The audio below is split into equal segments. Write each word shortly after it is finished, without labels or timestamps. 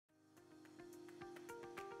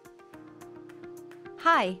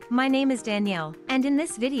Hi, my name is Danielle, and in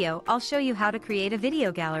this video I'll show you how to create a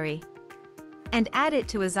video gallery and add it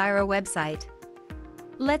to a Zyro website.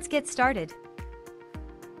 Let's get started.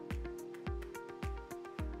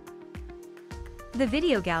 The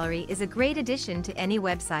video gallery is a great addition to any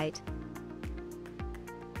website.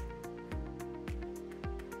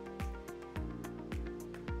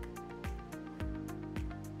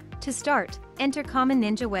 To start, enter Common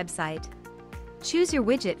Ninja website. Choose your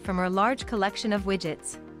widget from our large collection of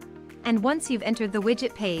widgets. And once you've entered the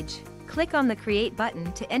widget page, click on the Create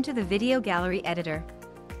button to enter the video gallery editor.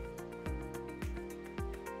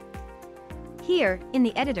 Here, in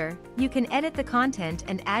the editor, you can edit the content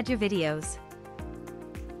and add your videos.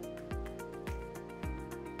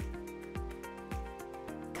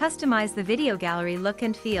 Customize the video gallery look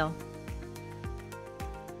and feel.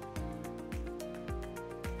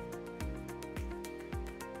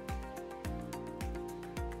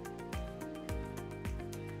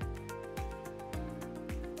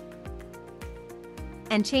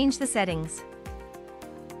 And change the settings.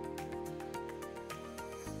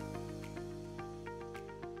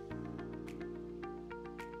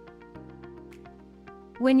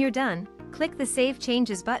 When you're done, click the Save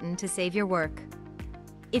Changes button to save your work.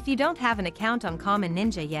 If you don't have an account on Common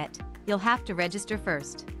Ninja yet, you'll have to register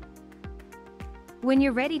first. When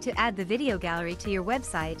you're ready to add the video gallery to your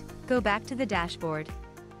website, go back to the dashboard.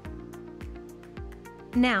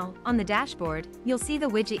 Now, on the dashboard, you'll see the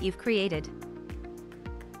widget you've created.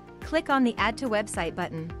 Click on the Add to Website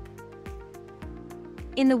button.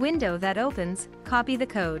 In the window that opens, copy the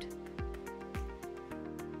code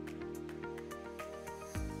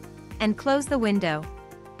and close the window.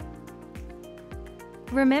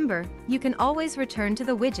 Remember, you can always return to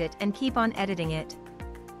the widget and keep on editing it.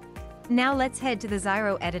 Now let's head to the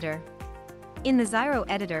Zyro editor. In the Zyro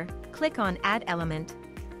editor, click on Add Element.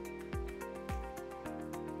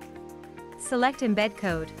 Select Embed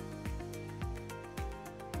Code.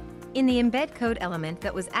 In the embed code element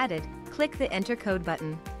that was added, click the Enter Code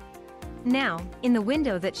button. Now, in the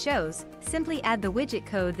window that shows, simply add the widget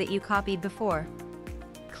code that you copied before.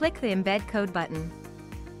 Click the Embed Code button.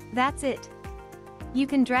 That's it. You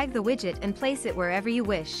can drag the widget and place it wherever you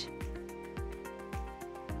wish.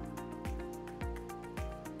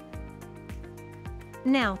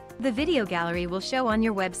 Now, the video gallery will show on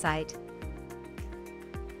your website.